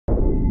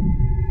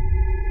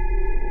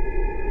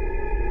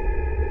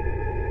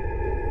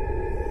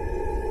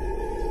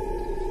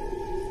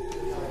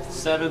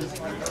7.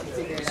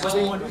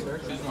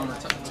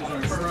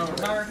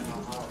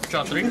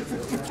 Draw 3.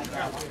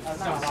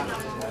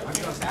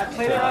 I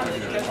played it on it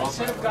because I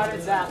should have got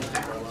it zapped.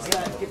 So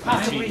I could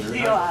possibly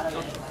heal out of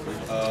it.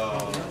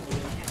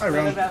 Hi,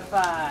 Ron. About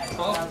 5. That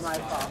was my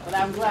fault. But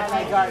I'm glad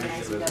I guarded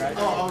it.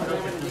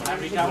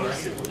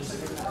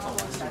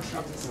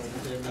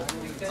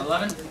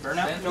 11.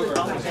 Burnout.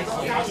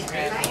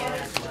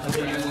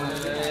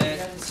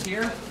 It's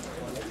here.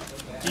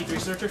 D3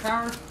 searcher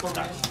power. 4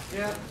 times.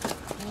 Yeah.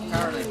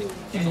 Power lady.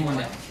 Give them one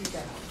day.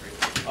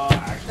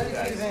 Actually,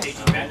 that's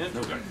 18 bandit.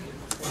 No good.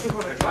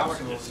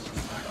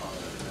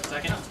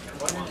 Second.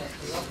 1.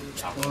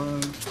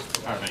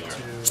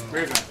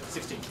 Rear guard.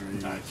 16.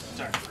 Alright,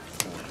 sorry.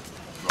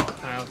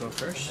 I'll go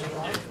first.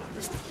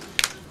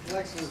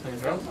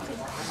 And go.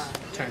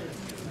 Turn.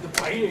 The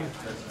biting.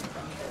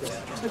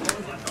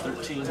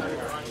 13.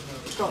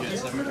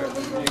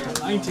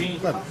 19.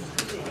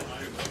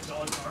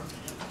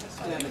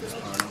 11.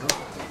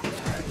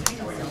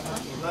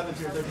 11 to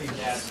 13.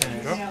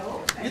 And go.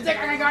 You think I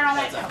can guard all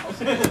that?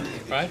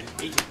 Right.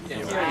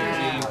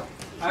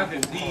 I have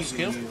these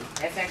Skill.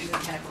 That's actually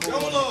kind of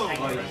cool.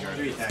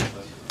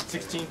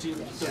 16 to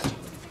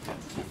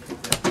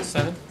 13.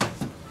 7.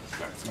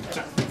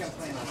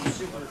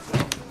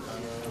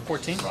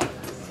 14.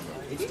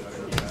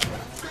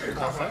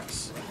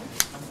 Complex.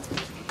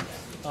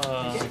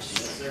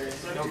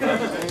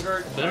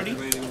 Ability.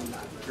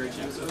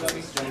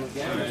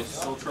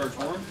 Soul charge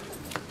 1.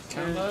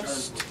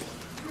 Canvas.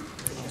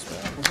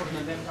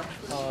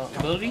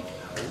 Ability.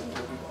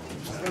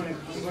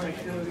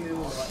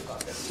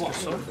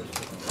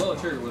 Oh,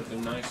 trigger with a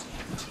nice.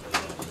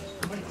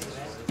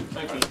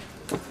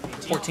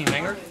 14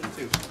 Vanguard.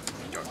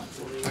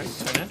 Alright,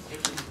 turn in.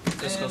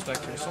 This goes back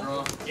to your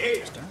soul.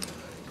 Yeah.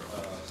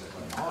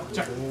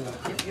 Yep.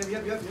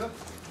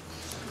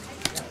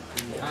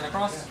 9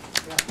 across.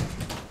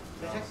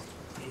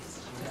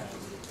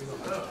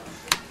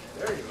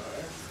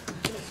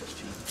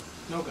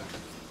 No good.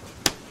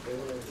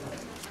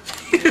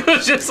 It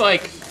was just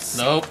like,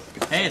 nope.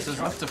 Hey, it says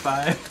up to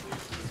 5.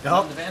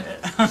 Yup.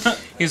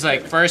 He's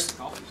like, first,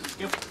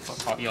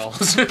 fuck y'all.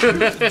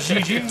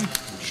 GG.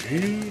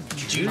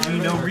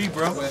 GG, no re,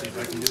 bro. See if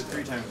I can do it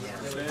 3 times.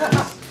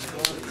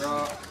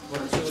 Draw.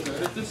 I'm so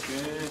good at this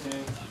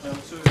game.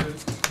 I'm so good at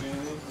this game.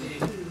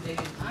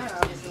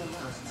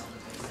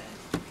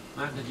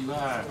 What did you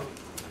have?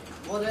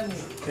 Well then,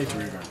 Hey,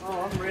 Reaver.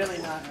 oh, I'm really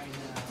not right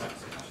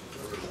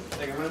now.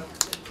 Take a run.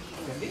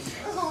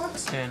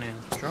 And then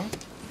draw.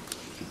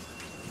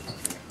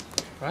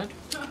 Right.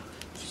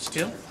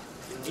 Skill.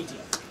 18.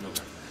 No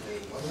good.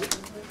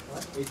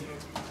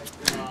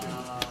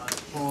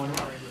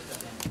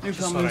 New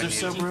combos are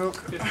so broke.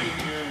 15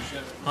 years.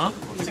 Huh?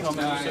 New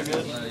combos are so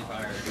good.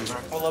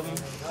 I love them.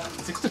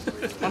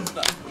 I'm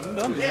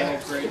done.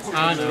 I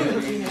know.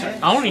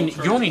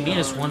 You only need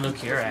us 1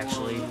 Luquier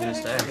actually in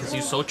this deck because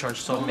you soul charge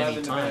so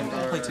many times.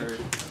 I'll play 2.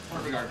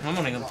 I'm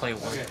only gonna play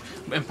 1,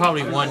 and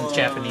probably 1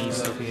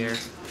 Japanese Luquier.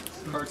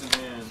 Cards in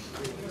hand.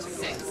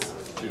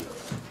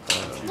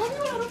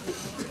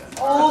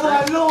 Oh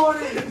my lord!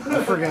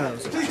 I forgot.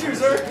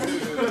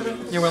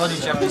 Yeah, we're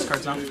letting Japanese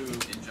cards now.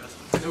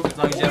 As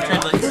long as you have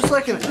translate. There's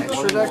like an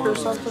extra deck or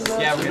something now?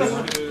 Yeah, we're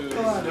gonna.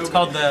 It's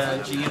called the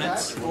G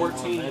units.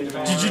 14.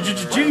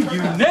 G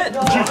unit.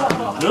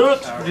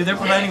 Dude, they're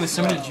providing with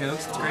so many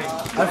jokes. It's great.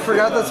 I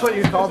forgot that's what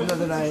you called the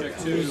other night.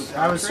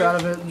 I was out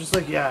of it. I'm just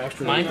like, yeah,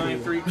 extra deck. Mine.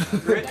 3.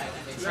 Grit.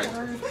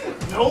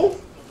 No!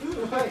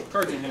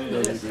 Cards in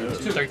hand.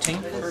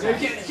 13.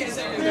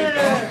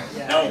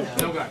 No.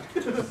 No guy.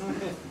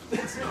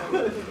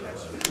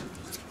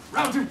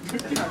 Round 2.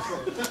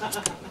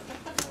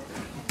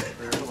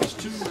 Plus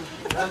 2.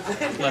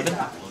 11.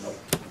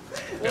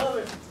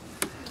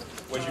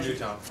 What'd you do,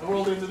 Tom? The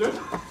world into do?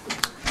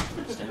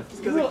 Because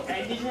it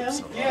ended him?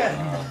 Yeah.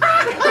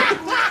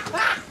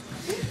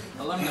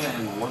 11 to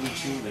 1,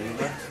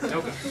 2, no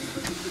good.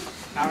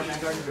 Power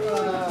Vanguard.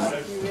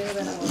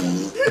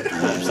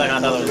 Just like I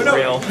thought it was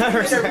real.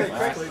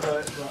 Correctly,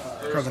 but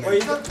well,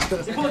 you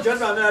pull a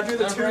judgment on that. I drew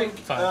the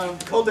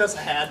 2 cold deaths I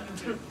had.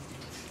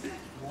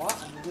 What?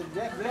 Good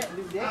deck.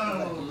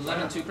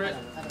 11 2 crit.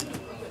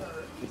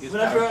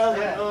 When I drew, I'm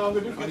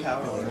gonna do funny.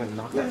 I'm gonna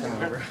knock that thing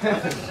over.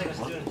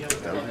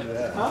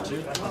 Huh?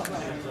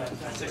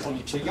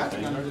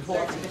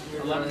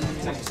 11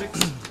 66.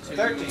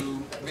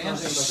 13.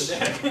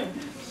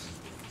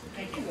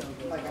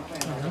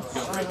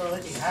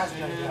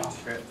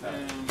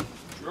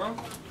 Draw.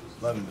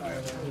 11.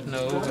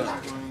 No.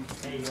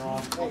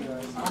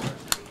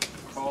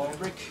 Call.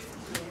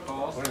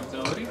 Call.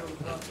 Ability.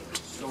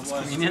 So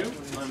plus 2.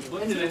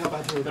 Unflipped.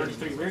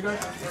 33. Rear guard.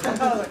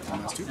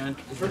 Minus 2.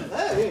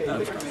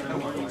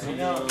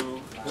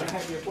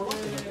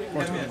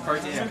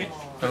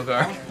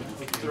 Hogar.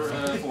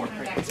 4.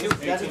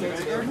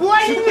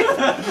 What?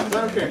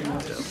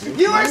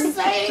 You are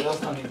safe!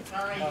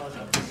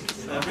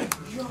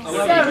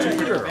 11.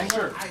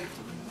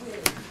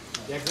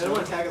 Yeah, because I don't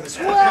want to tag on the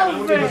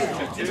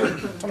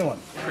 21.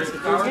 Create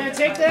power. Can't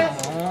take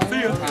that?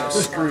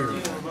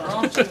 Screw.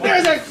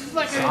 There's a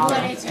fucking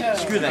bloody toe.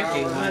 Screw that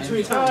game.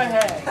 Go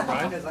ahead.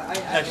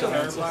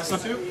 Actually,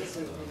 Blast 2.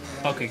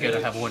 Okay, good.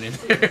 I have one in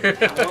there.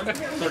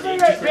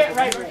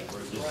 Right.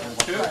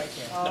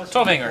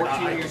 12 Vanguard.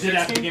 You did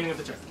at the beginning of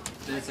the turn.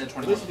 It said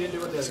At least 21. you didn't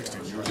do it this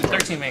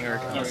 13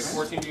 Vanguard. Okay,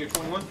 14 to get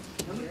 21.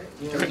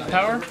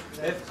 Power?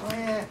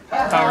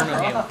 Power,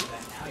 no heal.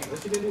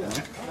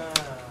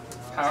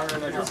 Power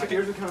and I draw.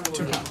 Here's the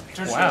counter.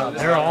 Wow,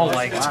 they're all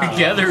like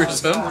together or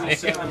something.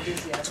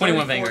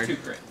 21 Vanguard.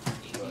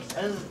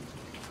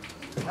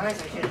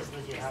 Nice, I can't just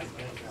legit have to go.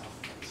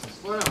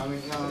 Well, no, I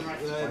mean,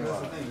 that's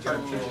the thing.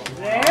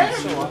 There?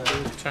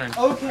 Turn.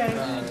 Okay.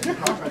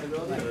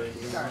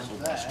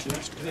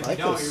 If you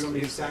don't, you're going to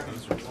be second.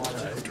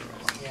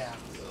 Yeah.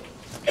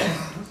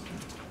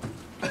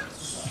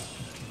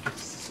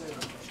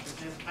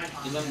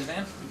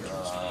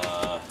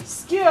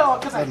 Skill,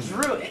 because I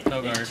drew it.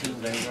 No guard.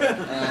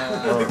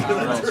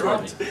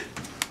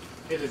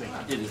 It is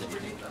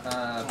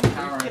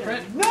Power and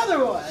crit.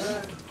 Another one.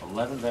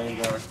 11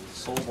 Vanguard,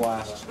 Soul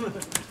Blast,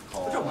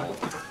 call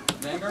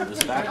Vanguard.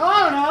 this back.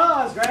 Oh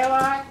no, it's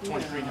Greylock.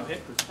 23 no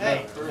hit.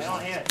 Hey, they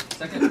don't hit.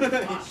 Second.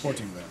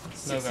 14 there.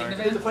 No guard.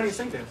 It's the funniest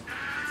thing, Dan.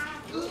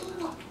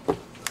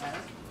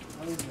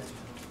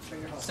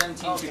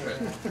 17 to crit.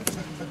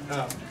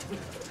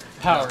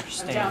 Power, Down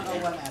stand.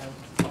 01 Adam.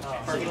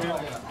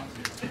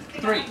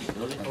 3.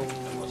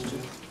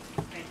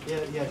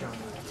 Yeah, John.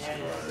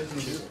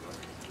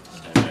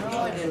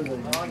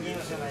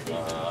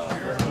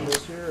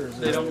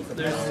 they don't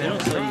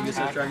tell you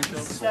get Dragon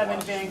Shield.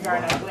 7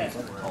 Vanguard, I flip.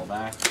 Call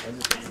back.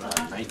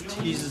 19.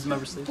 He uses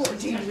member sleeves.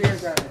 14 rear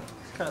guard.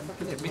 Kind of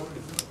fucking hit me.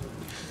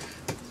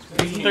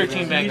 13 He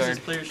uses Vanguard.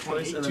 player's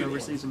choice and then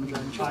oversees him with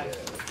Dragon Shield.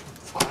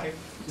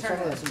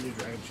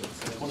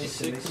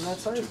 26.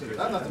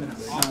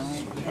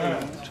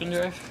 Twin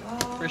drive.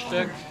 First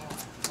check.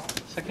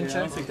 Second I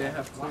don't check. think they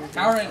have clear.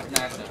 Power and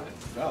max. Like,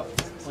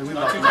 we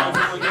bought them out.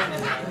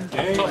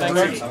 12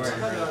 Vanguard.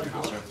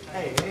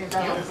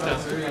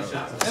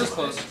 It was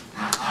close.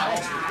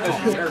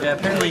 Yeah,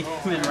 apparently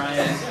him and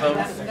Ryan both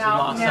lost.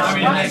 now- I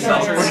mean,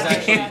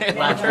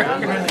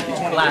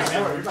 last.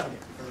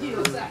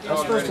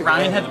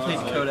 Ryan had to play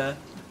Dakota,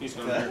 He's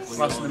going to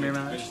lost in the mirror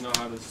I match, just know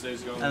how this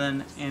day's going. and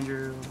then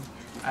Andrew,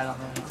 I don't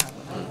know.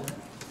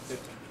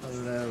 I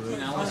don't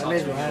know. I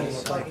made Ryan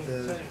look like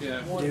the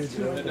Yeah. dude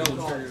who That opened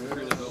was very,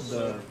 really helpful.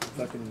 the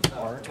fucking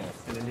art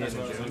in Indiana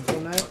Jones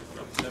one night.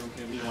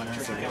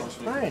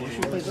 7K. Ryan, you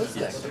should play this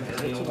deck. And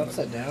it took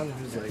upside down and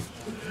he was like,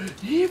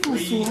 evil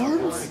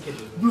swords?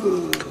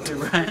 Hey,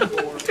 Ryan.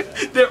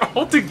 They're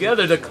all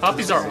together. The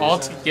copies are all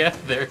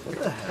together.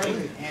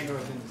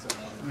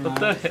 What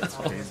the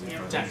hell?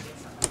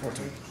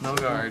 No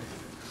guard.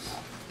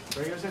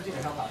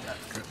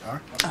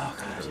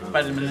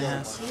 Bite him in the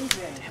ass.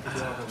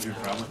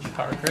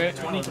 Power crit.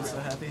 20, I'm so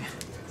happy.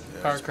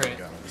 Power crit.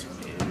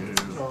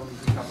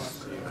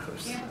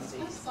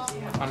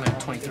 I'm at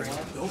 23.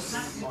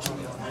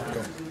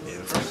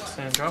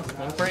 Stand drop.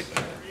 One break.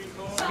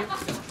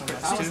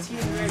 That's 2.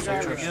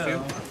 Charge 2.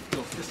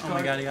 Oh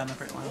my god, he got enough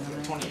right line.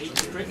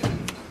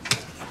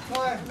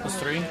 Plus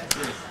 3.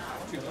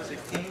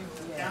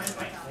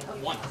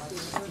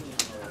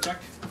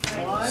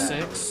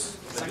 6.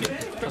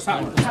 Plus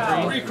 9 plus 3.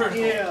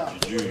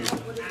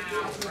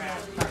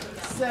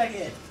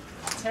 Second.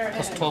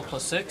 Plus 12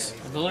 plus 6.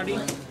 Ability.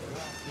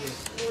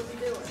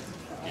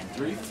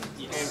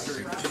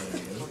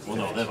 Well,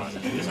 no, that was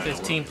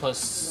 15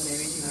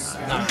 plus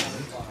 9.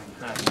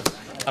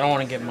 I don't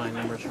want to get my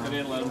numbers wrong.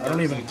 I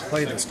don't even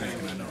play this game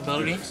and I know.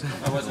 Ability?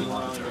 I wasn't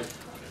allowing it.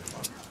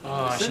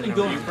 Oh, I should Sending have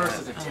going read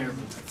first that. is a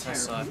terrible. That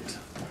sucked.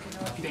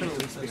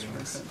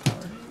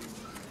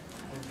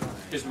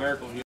 His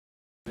miracle heal.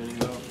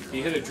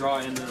 He hit a draw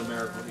and then a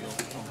miracle heal.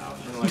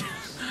 And like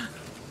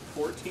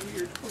 14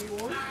 or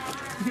 21?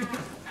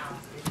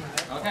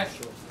 Okay.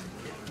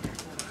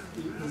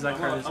 That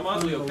card is I'm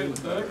oddly okay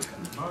with that.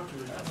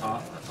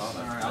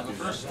 Alright, I'll go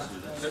first.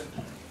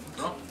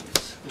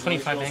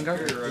 25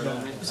 Vanguard.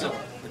 That's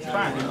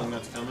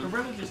coming.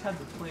 Bermuda just had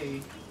to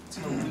play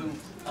two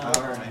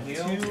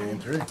Game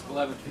 3.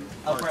 11.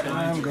 upright.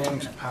 I'm going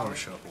to power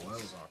shuffle.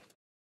 That was awkward.